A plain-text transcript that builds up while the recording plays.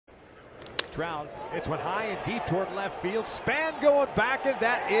Trout, it's one high and deep toward left field. Span going back, and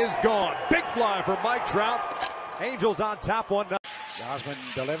that is gone. Big fly for Mike Trout. Angels on top 1-0. Osmond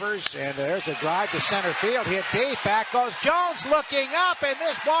delivers, and there's a drive to center field. Hit deep. Back goes Jones, looking up, and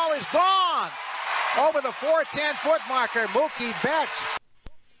this ball is gone. Over the 410-foot marker, Mookie Betts.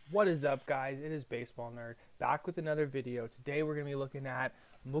 What is up, guys? It is Baseball Nerd, back with another video. Today we're going to be looking at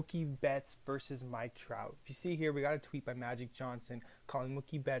Mookie Betts versus Mike Trout. If you see here, we got a tweet by Magic Johnson calling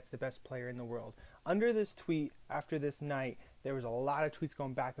Mookie Betts the best player in the world. Under this tweet, after this night, there was a lot of tweets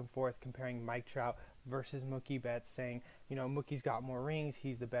going back and forth comparing Mike Trout versus Mookie Betts, saying, you know, Mookie's got more rings,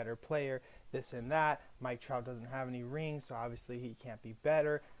 he's the better player, this and that. Mike Trout doesn't have any rings, so obviously he can't be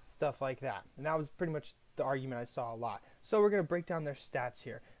better, stuff like that. And that was pretty much the argument I saw a lot. So we're going to break down their stats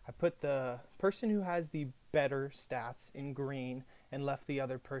here. I put the person who has the better stats in green and left the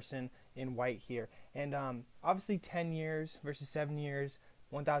other person in white here. And obviously 10 years versus 7 years,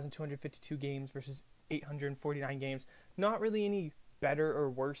 1,252 games versus 849 games. Not really any better or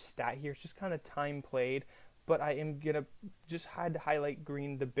worse stat here. It's just kind of time played. But I am going to just had to highlight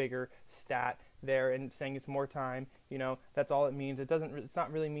green, the bigger stat there, and saying it's more time. You know, that's all it means. It's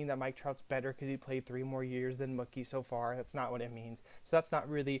not really mean that Mike Trout's better because he played 3 more years than Mookie so far. That's not what it means. So that's not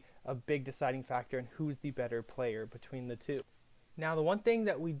really a big deciding factor in who's the better player between the two. Now, the one thing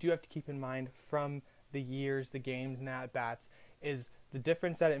that we do have to keep in mind from the years, the games, and the at-bats is the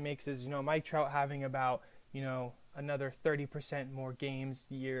difference that it makes is, you know, Mike Trout having about, you know, another 30% more games,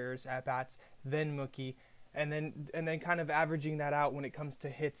 years, at-bats than Mookie. And then kind of averaging that out when it comes to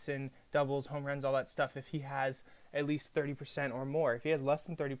hits and doubles, home runs, all that stuff. If he has at least 30% or more, if he has less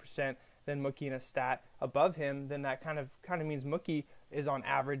than 30% than Mookie in a stat above him, then that kind of means Mookie is on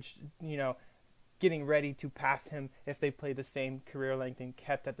average, you know, getting ready to pass him if they play the same career length and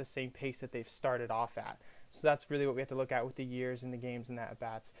kept at the same pace that they've started off at. So that's really what we have to look at with the years and the games and the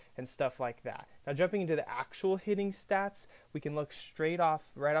at-bats and stuff like that. Now, jumping into the actual hitting stats, we can look right off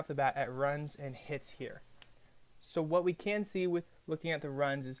the bat at runs and hits here. So what we can see with looking at the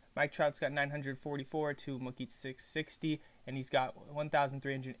runs is Mike Trout's got 944 to Mookie's 660, and he's got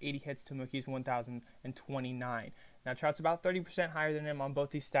 1,380 hits to Mookie's 1,029. Now, Trout's about 30% higher than him on both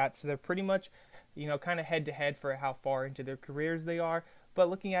these stats, so they're pretty much, you know, kind of head-to-head for how far into their careers they are. But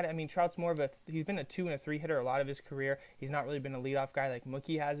looking at it, I mean, Trout's more of he's been a 2 and a 3 hitter a lot of his career. He's not really been a leadoff guy like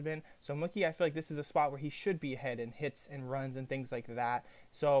Mookie has been. So Mookie, I feel like this is a spot where he should be ahead in hits and runs and things like that.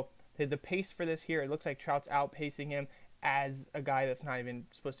 So the pace for this here, it looks like Trout's outpacing him as a guy that's not even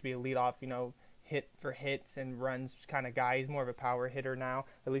supposed to be a leadoff, you know, hit for hits and runs kind of guy. He's more of a power hitter now,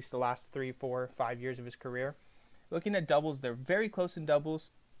 at least the last 3, 4, 5 years of his career. Looking at doubles, they're very close in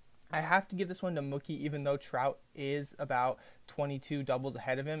doubles. I have to give this one to Mookie, even though Trout is about 22 doubles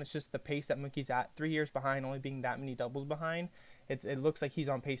ahead of him. It's just the pace that Mookie's at, 3 years behind, only being that many doubles behind. It looks like he's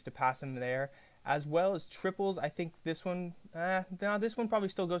on pace to pass him there. As well as triples, I think this one, this one probably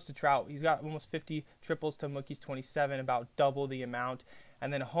still goes to Trout. He's got almost 50 triples to Mookie's 27, about double the amount.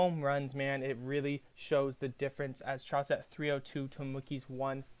 And then home runs, man, it really shows the difference as Trout's at 302 to Mookie's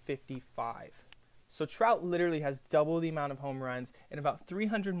 155. So Trout literally has double the amount of home runs and about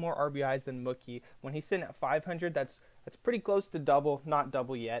 300 more RBIs than Mookie. When he's sitting at 500, that's pretty close to double, not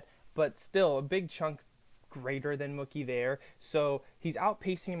double yet, but still a big chunk greater than Mookie there. So he's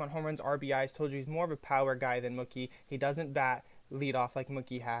outpacing him on home runs, RBIs. Told you he's more of a power guy than Mookie. He doesn't bat leadoff like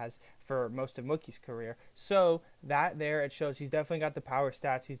Mookie has for most of Mookie's career. So that there, it shows he's definitely got the power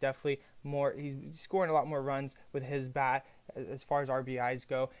stats. He's definitely he's scoring a lot more runs with his bat as far as RBIs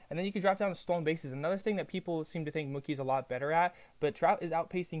go. And then you can drop down to stolen bases. Another thing that people seem to think Mookie's a lot better at, but Trout is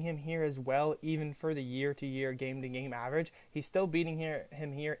outpacing him here as well, even for the year-to-year, game-to-game average. He's still beating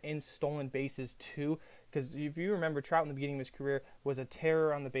him here in stolen bases too, because if you remember, Trout in the beginning of his career was a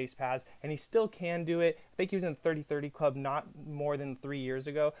terror on the base paths, and he still can do it. I think he was in the 30-30 club not more than 3 years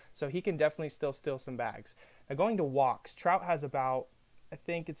ago, so he can definitely still steal some bags. Now, going to walks, Trout has about, I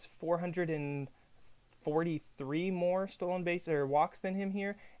think it's 443 more stolen base or walks than him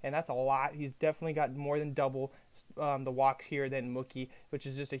here, and that's a lot. He's definitely got more than double the walks here than Mookie, which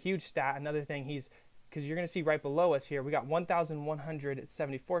is just a huge stat. Another thing, because you're going to see right below us here, we got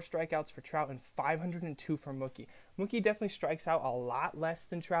 1,174 strikeouts for Trout and 502 for Mookie. Mookie definitely strikes out a lot less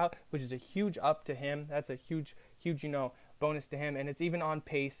than Trout, which is a huge up to him. That's a huge, you know, bonus to him, and it's even on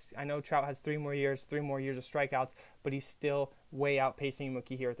pace. I know Trout has 3 more years of strikeouts, but he's still way outpacing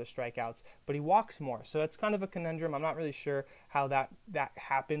Mookie here at the strikeouts, but he walks more, so that's kind of a conundrum. I'm not really sure how that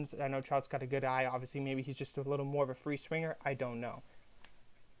happens. I know Trout's got a good eye. Obviously, maybe he's just a little more of a free swinger. I don't know.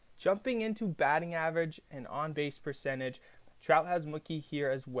 Jumping into batting average and on-base percentage, Trout has Mookie here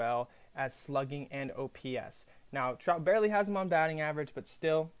as well as slugging and OPS. Now, Trout barely has him on batting average, but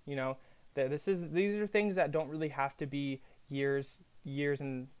still, you know, These are things that don't really have to be years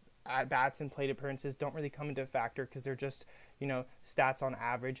and at bats and plate appearances don't really come into a factor because they're just, stats on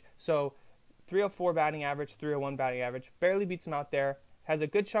average. So 304 batting average, 301 batting average, barely beats him out there. Has a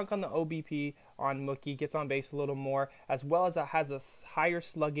good chunk on the OBP on Mookie, gets on base a little more, as well as has a higher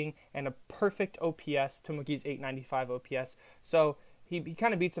slugging and a perfect OPS to Mookie's 895 OPS. So he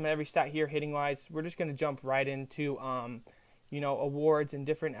kind of beats him at every stat here hitting wise. We're just going to jump right into awards and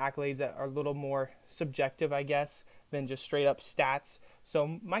different accolades that are a little more subjective, I guess, than just straight up stats.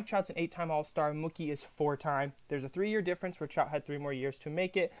 So Mike Trout's an 8-time All-Star. Mookie is 4-time. There's a 3-year difference where Trout had 3 more years to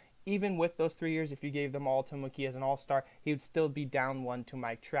make it. Even with those 3 years, if you gave them all to Mookie as an All-Star, he would still be down 1 to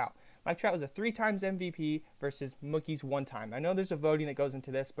Mike Trout. Mike Trout was a 3 times MVP versus Mookie's 1 time. I know there's a voting that goes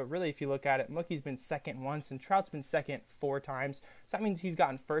into this, but really if you look at it, Mookie's been second once and Trout's been second 4 times. So that means he's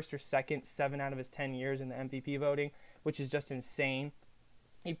gotten first or second 7 out of his 10 years in the MVP voting, which is just insane.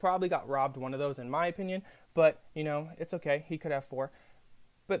 He probably got robbed one of those in my opinion, but it's okay. He could have 4.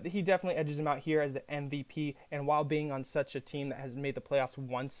 But he definitely edges him out here as the MVP, and while being on such a team that has made the playoffs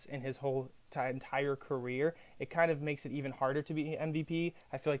once in his whole entire career, it kind of makes it even harder to be MVP.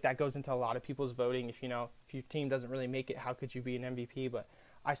 I feel like that goes into a lot of people's voting. If your team doesn't really make it, how could you be an MVP? But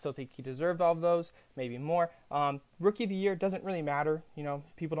I still think he deserved all of those, maybe more. Rookie of the year doesn't really matter.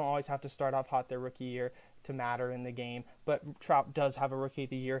 People don't always have to start off hot their rookie year to matter in the game, but Trout does have a rookie of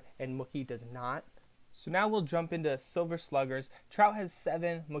the year and Mookie does not. So now we'll jump into Silver Sluggers. Trout has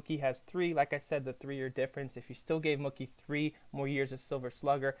 7, Mookie has 3. Like I said, the 3-year difference. If you still gave Mookie 3 more years of Silver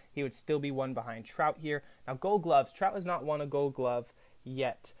Slugger, he would still be 1 behind Trout here. Now, Gold Gloves. Trout has not won a Gold Glove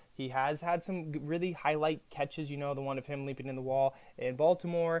yet. He has had some really highlight catches, the one of him leaping in the wall in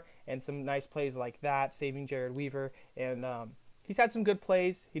Baltimore, and some nice plays like that, saving Jared Weaver. And he's had some good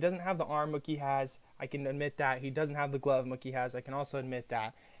plays. He doesn't have the arm Mookie has. I can admit that. He doesn't have the glove Mookie has. I can also admit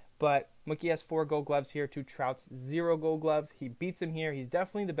that. But Mookie has 4 Gold Gloves here to Trout's 0 Gold Gloves. He beats him here. He's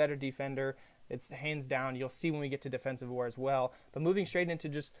definitely the better defender. It's hands down. You'll see when we get to defensive WAR as well. But moving straight into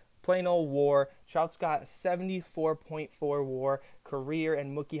just plain old WAR, Trout's got a 74.4 WAR career,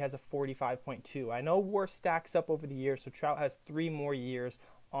 and Mookie has a 45.2. I know WAR stacks up over the years, so Trout has 3 more years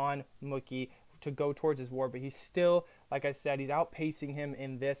on Mookie to go towards his WAR, but he's still, like I said, he's outpacing him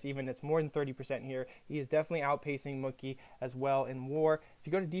in this. Even it's more than 30% here. He is definitely outpacing Mookie as well in WAR. If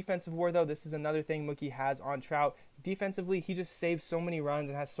you go to defensive WAR, though, this is another thing Mookie has on Trout. Defensively, he just saves so many runs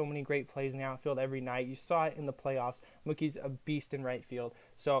and has so many great plays in the outfield every night. You saw it in the playoffs. Mookie's a beast in right field.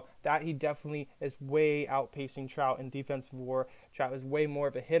 So that he definitely is way outpacing Trout in defensive WAR. Trout is way more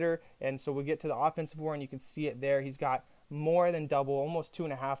of a hitter, and so we get to the offensive WAR, and you can see it there. He's got more than double, almost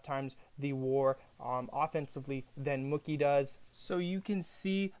 2.5 times the WAR offensively than Mookie does. So you can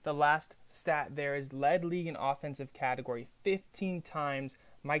see the last stat there is led league in offensive category 15 times.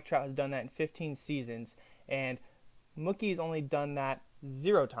 Mike Trout has done that in 15 seasons, and Mookie's only done that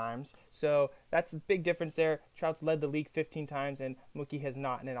 0 times. So that's a big difference there. Trout's led the league 15 times and Mookie has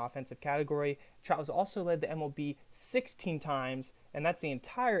not in an offensive category. Trout has also led the MLB 16 times, and that's the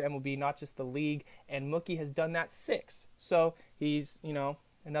entire MLB, not just the league, and Mookie has done that 6. So he's,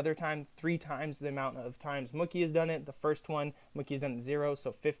 another time, 3 times the amount of times Mookie has done it. The first one, Mookie has done it 0,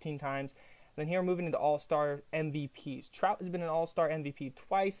 so 15 times. Then here, moving into All-Star MVPs. Trout has been an All-Star MVP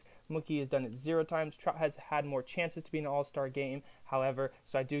twice. Mookie has done it 0 times. Trout has had more chances to be in an All-Star game, however,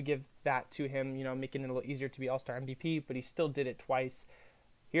 so I do give that to him, making it a little easier to be All-Star MVP, but he still did it twice.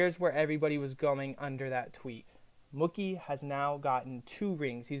 Here's where everybody was going under that tweet. Mookie has now gotten 2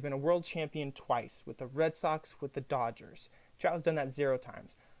 rings. He's been a world champion twice, with the Red Sox, with the Dodgers. Trout has done that 0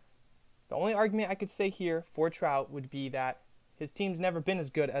 times. The only argument I could say here for Trout would be that his team's never been as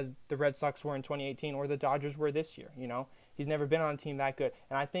good as the Red Sox were in 2018 or the Dodgers were this year, He's never been on a team that good.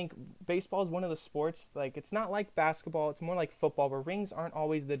 And I think baseball is one of the sports, it's not like basketball, it's more like football, where rings aren't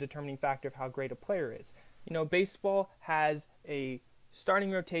always the determining factor of how great a player is. Baseball has a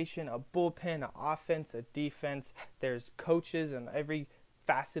starting rotation, a bullpen, an offense, a defense. There's coaches and every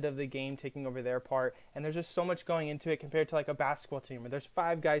facet of the game taking over their part, and there's just so much going into it compared to a basketball team where there's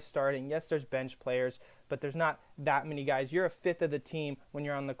 5 guys starting. Yes, there's bench players, but there's not that many guys. You're a 5th of the team when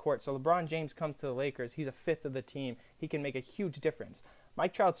you're on the court. So LeBron James comes to the Lakers, he's a 5th of the team. He can make a huge difference.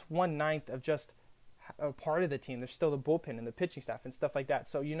 Mike Trout's 1/9 of just a part of the team. There's still the bullpen and the pitching staff and stuff like that.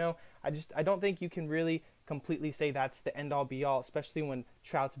 So I don't think you can really completely say that's the end all be all, especially when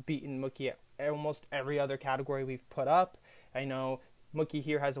Trout's beaten Mookie at almost every other category we've put up. I know Mookie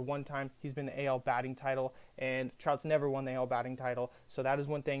here has a 1-time, he's been the AL batting title, and Trout's never won the AL batting title, so that is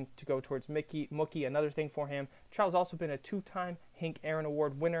one thing to go towards Mookie. Another thing for him, Trout's also been a 2-time Hank Aaron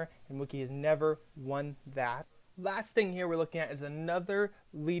Award winner, and Mookie has never won that. Last thing here we're looking at is another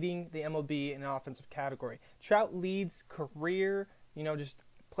leading the MLB in an offensive category. Trout leads career, just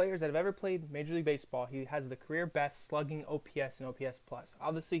players that have ever played Major League Baseball. He has the career best slugging, OPS, and OPS plus.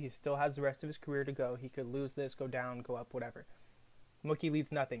 Obviously, he still has the rest of his career to go. He could lose this, go down, go up, whatever. Mookie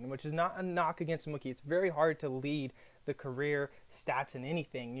leads nothing, which is not a knock against Mookie. It's very hard to lead the career stats in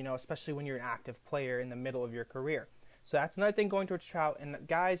anything, especially when you're an active player in the middle of your career. So that's another thing going towards Trout. And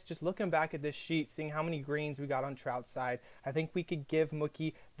guys, just looking back at this sheet, seeing how many greens we got on Trout's side, I think we could give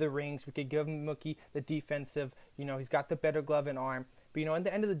Mookie the rings. We could give Mookie the defensive, he's got the better glove and arm. But, at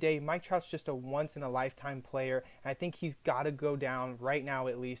the end of the day, Mike Trout's just a once-in-a-lifetime player. And I think he's got to go down, right now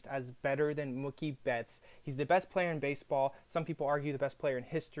at least, as better than Mookie Betts. He's the best player in baseball. Some people argue the best player in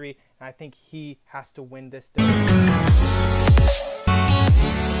history. And I think he has to win this division.